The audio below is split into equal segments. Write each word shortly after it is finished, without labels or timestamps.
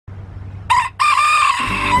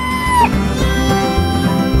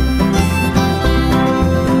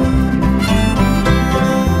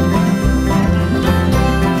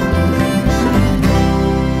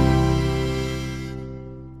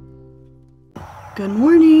Good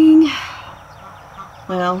morning.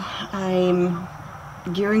 Well, I'm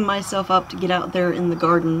gearing myself up to get out there in the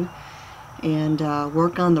garden and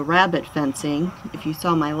work on the rabbit fencing. If you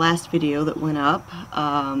saw my last video that went up,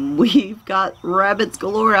 we've got rabbits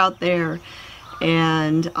galore out there,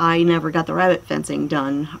 and I never got the rabbit fencing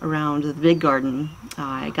done around the big garden.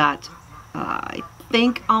 I got, I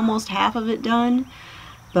think, almost half of it done,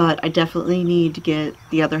 but I definitely need to get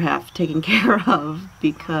the other half taken care of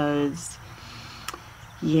because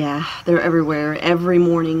yeah, they're everywhere. Every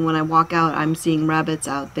morning when I walk out, I'm seeing rabbits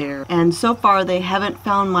out there. And so far, they haven't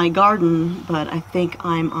found my garden, but I think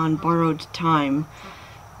I'm on borrowed time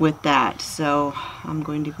with that. So I'm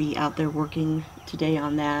going to be out there working today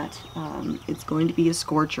on that. It's going to be a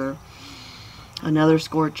scorcher. Another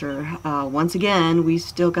scorcher. Once again, we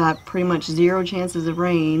still got pretty much 0 chances of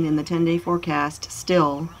rain in the 10-day forecast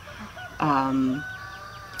still.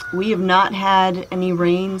 We have not had any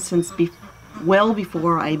rain since well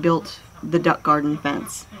before I built the duck garden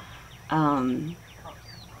fence.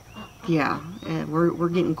 Yeah, we're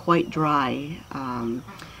getting quite dry.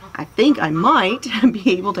 I think I might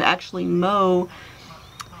be able to actually mow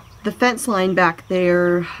the fence line back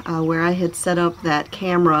there where I had set up that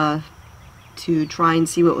camera to try and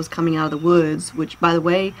see what was coming out of the woods, which, by the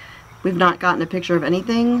way, we've not gotten a picture of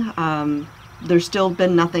anything. There's still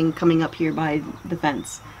been nothing coming up here by the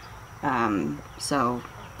fence. So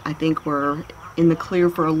I think we're in the clear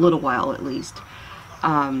for a little while at least.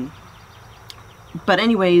 But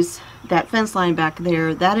anyways, that fence line back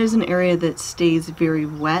there, that is an area that stays very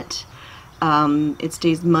wet. It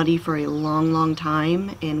stays muddy for a long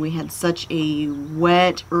time, and we had such a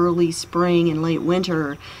wet early spring and late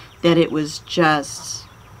winter that it was just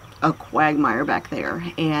a quagmire back there.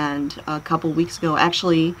 And a couple weeks ago,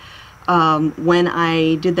 actually, when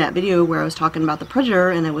I did that video where I was talking about the predator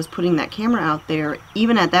and I was putting that camera out there,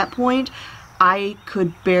 even at that point, I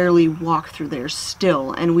could barely walk through there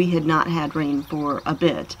still, and we had not had rain for a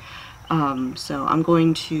bit. So I'm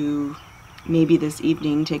going to maybe this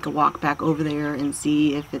evening take a walk back over there and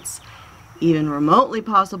see if it's even remotely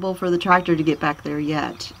possible for the tractor to get back there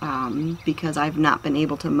yet, because I've not been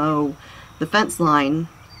able to mow the fence line,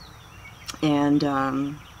 and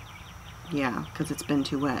yeah, because it's been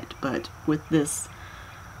too wet. But with this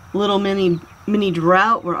little mini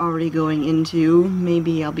drought we're already going into,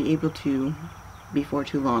 maybe I'll be able to before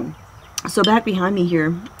too long. So back behind me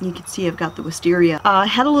here, you can see I've got the wisteria. I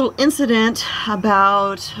had a little incident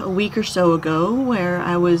about a week or so ago where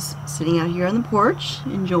I was sitting out here on the porch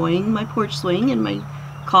enjoying my porch swing and my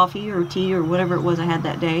coffee or tea or whatever it was I had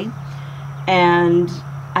that day, and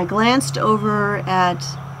I glanced over at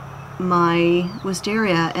my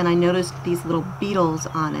wisteria and I noticed these little beetles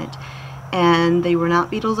on it, and they were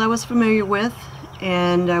not beetles I was familiar with,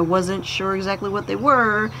 and I wasn't sure exactly what they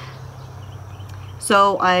were.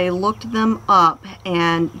 So I looked them up,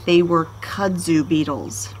 and they were kudzu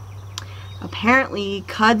beetles. Apparently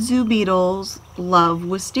kudzu beetles love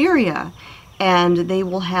wisteria, and they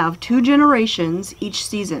will have 2 generations each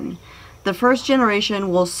season. The first generation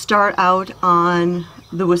will start out on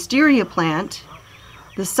the wisteria plant.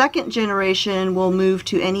 The second generation will move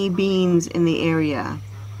to any beans in the area.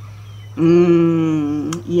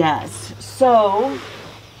 Yes. So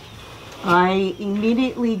I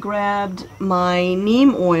immediately grabbed my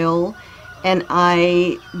neem oil and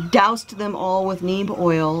I doused them all with neem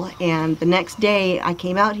oil, and the next day I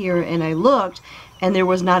came out here and I looked, and there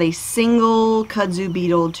was not a single kudzu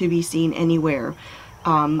beetle to be seen anywhere.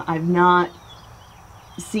 I've not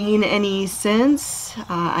seen any since.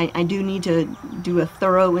 I do need to do a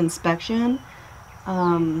thorough inspection,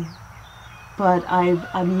 but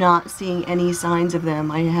I'm not seeing any signs of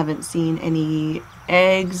them. I haven't seen any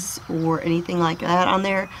eggs or anything like that on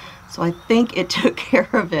there, so I think it took care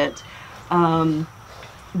of it,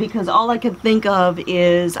 because all I could think of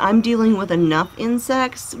is I'm dealing with enough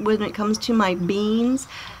insects when it comes to my beans.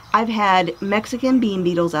 I've had Mexican bean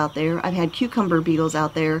beetles out there, I've had cucumber beetles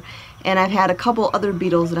out there, and I've had a couple other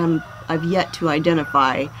beetles that I've yet to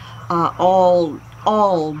identify, all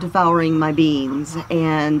devouring my beans.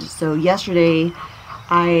 And so yesterday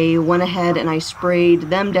I went ahead and I sprayed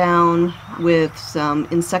them down with some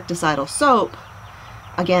insecticidal soap,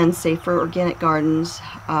 again safe for organic gardens,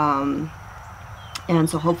 and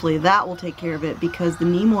so hopefully that will take care of it, because the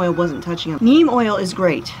neem oil wasn't touching them. Neem oil is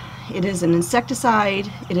great. It is an insecticide,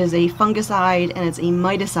 it is a fungicide, and it's a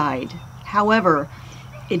miticide. However,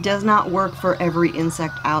 it does not work for every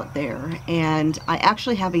insect out there, and I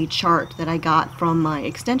actually have a chart that I got from my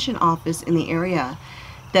extension office in the area,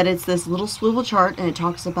 that it's this little swivel chart, and it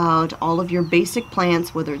talks about all of your basic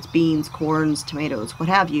plants, whether it's beans, corns, tomatoes, what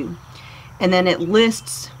have you, and then it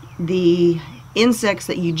lists the insects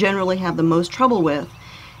that you generally have the most trouble with.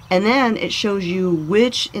 And then it shows you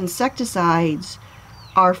which insecticides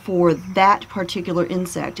are for that particular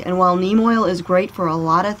insect. And while neem oil is great for a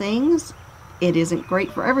lot of things, it isn't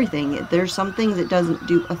great for everything. There's some things it doesn't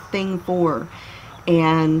do a thing for.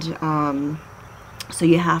 And so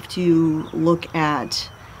you have to look at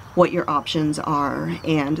what your options are.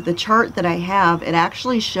 And the chart that I have, it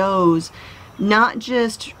actually shows not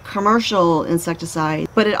just commercial insecticides,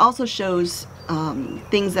 but it also shows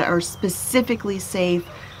things that are specifically safe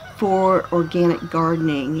for organic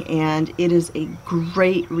gardening, and it is a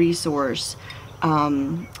great resource.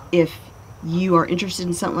 If you are interested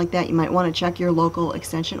in something like that, you might want to check your local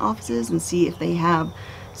extension offices and see if they have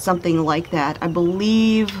something like that. I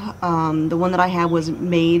believe the one that I have was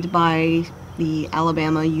made by the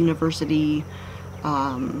Alabama University,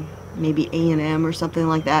 maybe A&M or something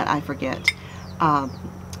like that, I forget.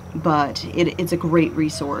 But it's a great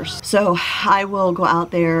resource. So I will go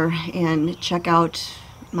out there and check out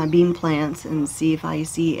my bean plants and see if I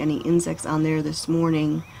see any insects on there this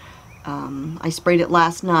morning. I sprayed it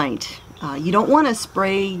last night. You don't want to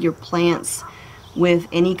spray your plants with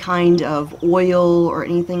any kind of oil or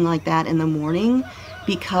anything like that in the morning,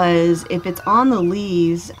 because if it's on the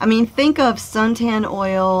leaves, I mean, think of suntan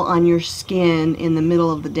oil on your skin in the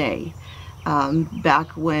middle of the day. Back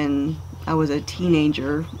when I was a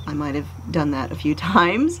teenager, I might have done that a few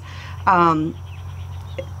times.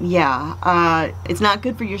 It's not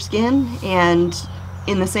good for your skin, and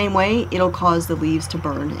in the same way, it'll cause the leaves to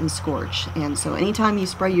burn and scorch. And so anytime you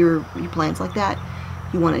spray your plants like that,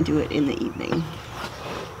 you want to do it in the evening.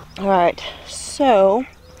 Alright, so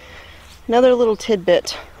another little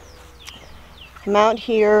tidbit. I'm out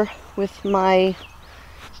here with my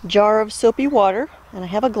jar of soapy water, and I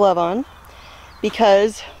have a glove on,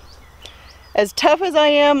 because as tough as I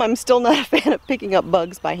am, I'm still not a fan of picking up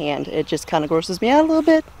bugs by hand. It just kind of grosses me out a little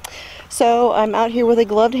bit. So I'm out here with a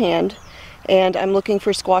gloved hand, and I'm looking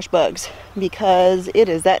for squash bugs because it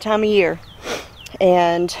is that time of year.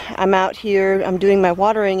 And I'm out here, I'm doing my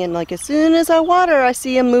watering, and like as soon as I water, I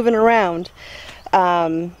see them moving around.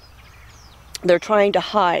 They're trying to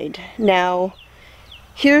hide. Now,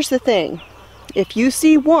 here's the thing. If you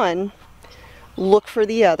see one, look for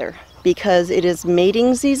the other, because it is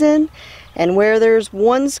mating season. And where there's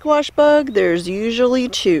one squash bug, there's usually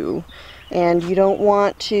two. And you don't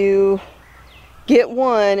want to get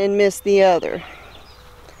one and miss the other.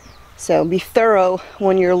 So be thorough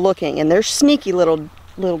when you're looking. And they're sneaky little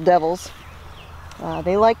devils.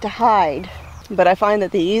 They like to hide. But I find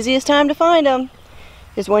that the easiest time to find them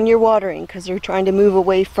is when you're watering, because they're trying to move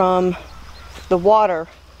away from the water,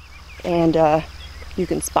 and you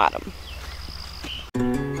can spot them.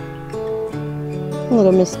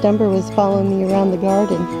 Little Miss Stumper was following me around the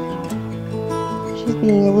garden. She's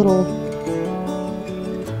being a little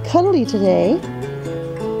cuddly today,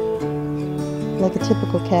 like a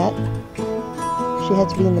typical cat. She had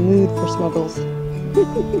to be in the mood for snuggles.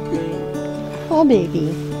 Oh,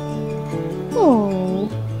 baby. Oh,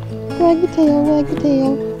 wag the tail, wag the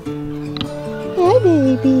tail. Hi,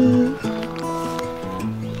 baby.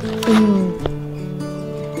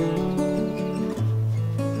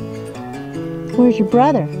 Where's your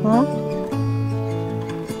brother, huh?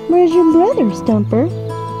 Where's your brother, Stumper?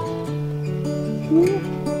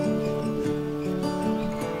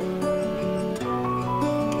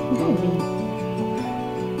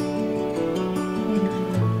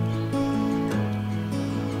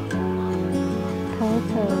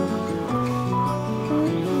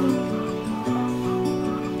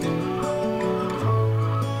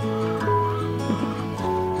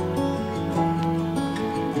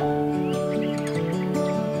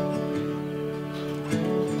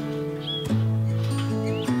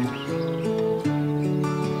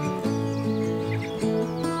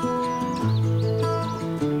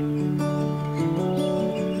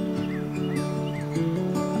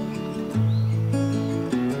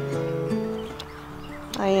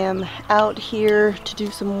 I am out here to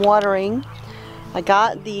do some watering. I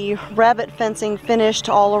got the rabbit fencing finished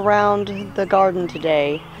all around the garden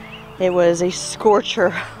today. It was a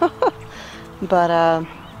scorcher, but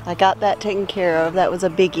I got that taken care of. That was a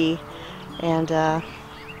biggie, and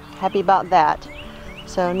happy about that.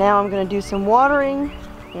 So now I'm going to do some watering,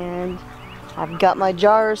 and I've got my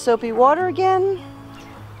jar of soapy water again,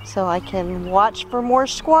 so I can watch for more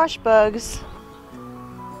squash bugs.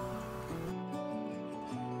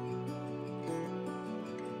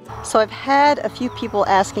 So I've had a few people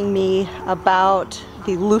asking me about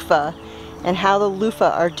the luffa and how the luffa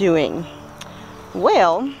are doing.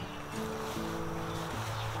 Well,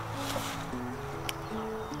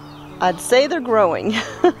 I'd say they're growing.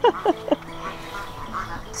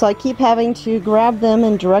 So I keep having to grab them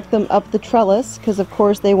and direct them up the trellis because of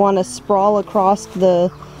course they want to sprawl across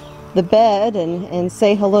the bed and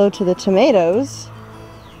say hello to the tomatoes.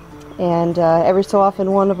 And every so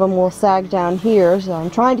often one of them will sag down here, so I'm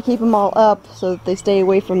trying to keep them all up so that they stay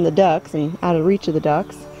away from the ducks and out of reach of the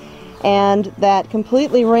ducks. And that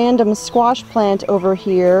completely random squash plant over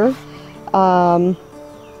here,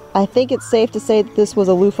 I think it's safe to say that this was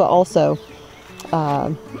a luffa also.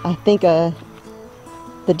 I think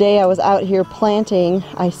the day I was out here planting,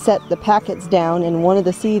 I set the packets down and one of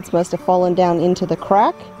the seeds must have fallen down into the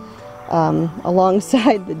crack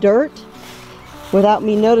alongside the dirt without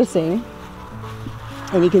me noticing.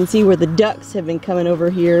 And you can see where the ducks have been coming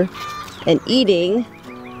over here and eating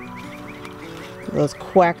those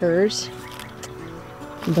quackers.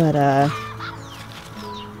 But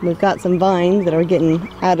we've got some vines that are getting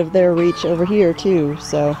out of their reach over here too,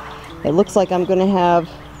 so it looks like I'm gonna have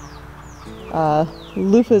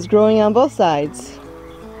loofahs growing on both sides.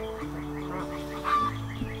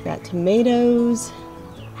 Got tomatoes,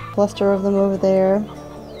 cluster of them over there.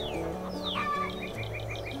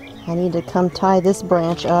 I need to come tie this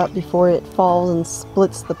branch up before it falls and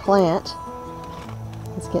splits the plant.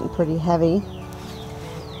 It's getting pretty heavy.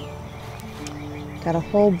 Got a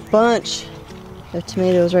whole bunch of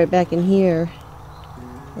tomatoes right back in here.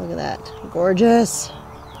 Look at that. Gorgeous.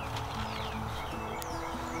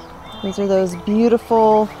 These are those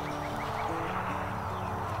beautiful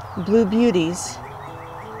blue beauties.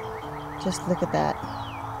 Just look at that.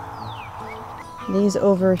 These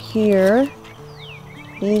over here,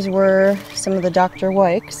 these were some of the Dr.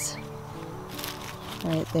 Wykes.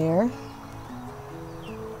 Right there.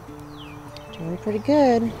 Doing pretty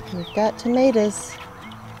good. We've got tomatoes.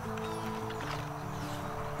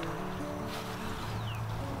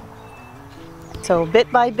 So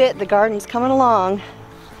bit by bit the garden's coming along.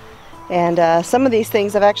 And some of these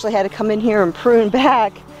things I've actually had to come in here and prune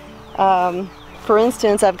back. For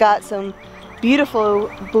instance, I've got some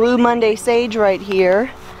beautiful Blue Monday sage right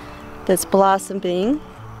here that's blossoming.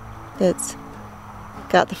 That's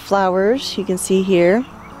got the flowers you can see here.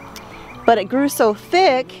 But it grew so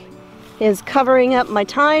thick, it's covering up my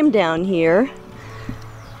thyme down here.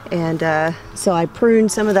 And so I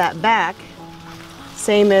pruned some of that back.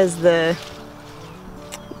 Same as the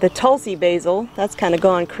Tulsi basil, that's kind of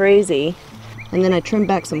gone crazy. And then I trimmed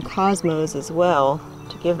back some cosmos as well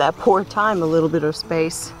to give that poor thyme a little bit of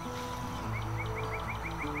space.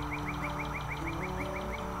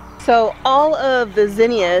 So all of the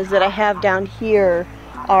zinnias that I have down here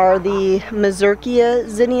are the Mazurkia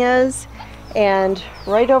zinnias, and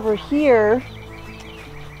right over here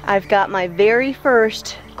I've got my very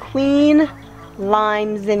first queen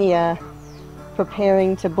lime zinnia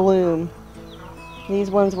preparing to bloom.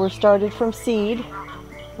 These ones were started from seed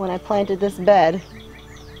when I planted this bed,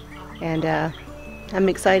 and I'm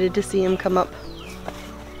excited to see them come up.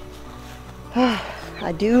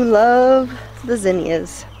 I do love the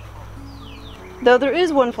zinnias. Though there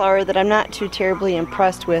is one flower that I'm not too terribly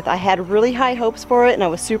impressed with. I had really high hopes for it and I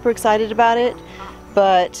was super excited about it,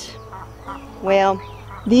 but, well,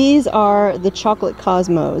 these are the chocolate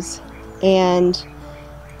cosmos, and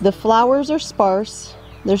the flowers are sparse.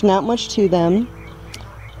 There's not much to them.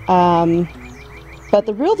 But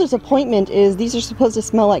the real disappointment is these are supposed to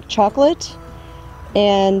smell like chocolate,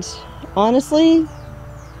 and honestly,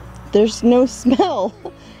 there's no smell.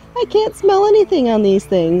 I can't smell anything on these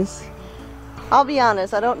things. I'll be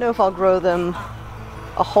honest, I don't know if I'll grow them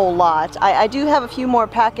a whole lot. I do have a few more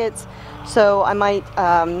packets, so I might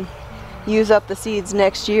use up the seeds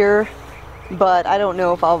next year, but I don't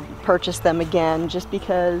know if I'll purchase them again, just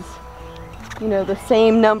because, you know, the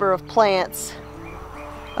same number of plants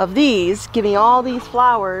of these give me all these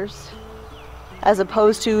flowers as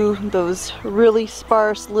opposed to those really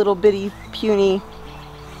sparse little bitty puny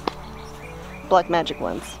black magic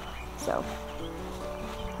ones. So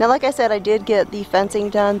now, like I said, I did get the fencing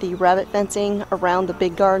done, the rabbit fencing around the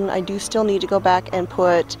big garden. I do still need to go back and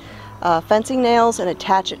put fencing nails and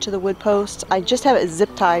attach it to the wood posts. I just have it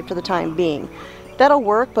zip tied for the time being. That'll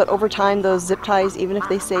work, but over time those zip ties, even if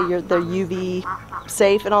they say they're UV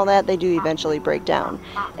safe and all that, they do eventually break down.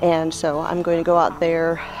 And so I'm going to go out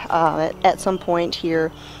there at some point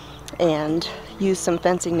here and use some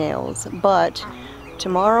fencing nails. But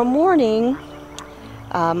tomorrow morning,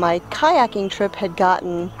 my kayaking trip had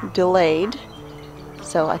gotten delayed,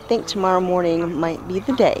 so I think tomorrow morning might be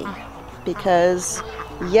the day, because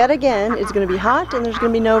yet again it's going to be hot and there's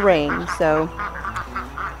going to be no rain. So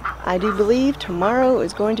I do believe tomorrow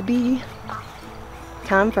is going to be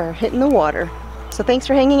time for hitting the water. So thanks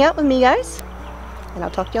for hanging out with me, guys, and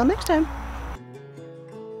I'll talk to y'all next time.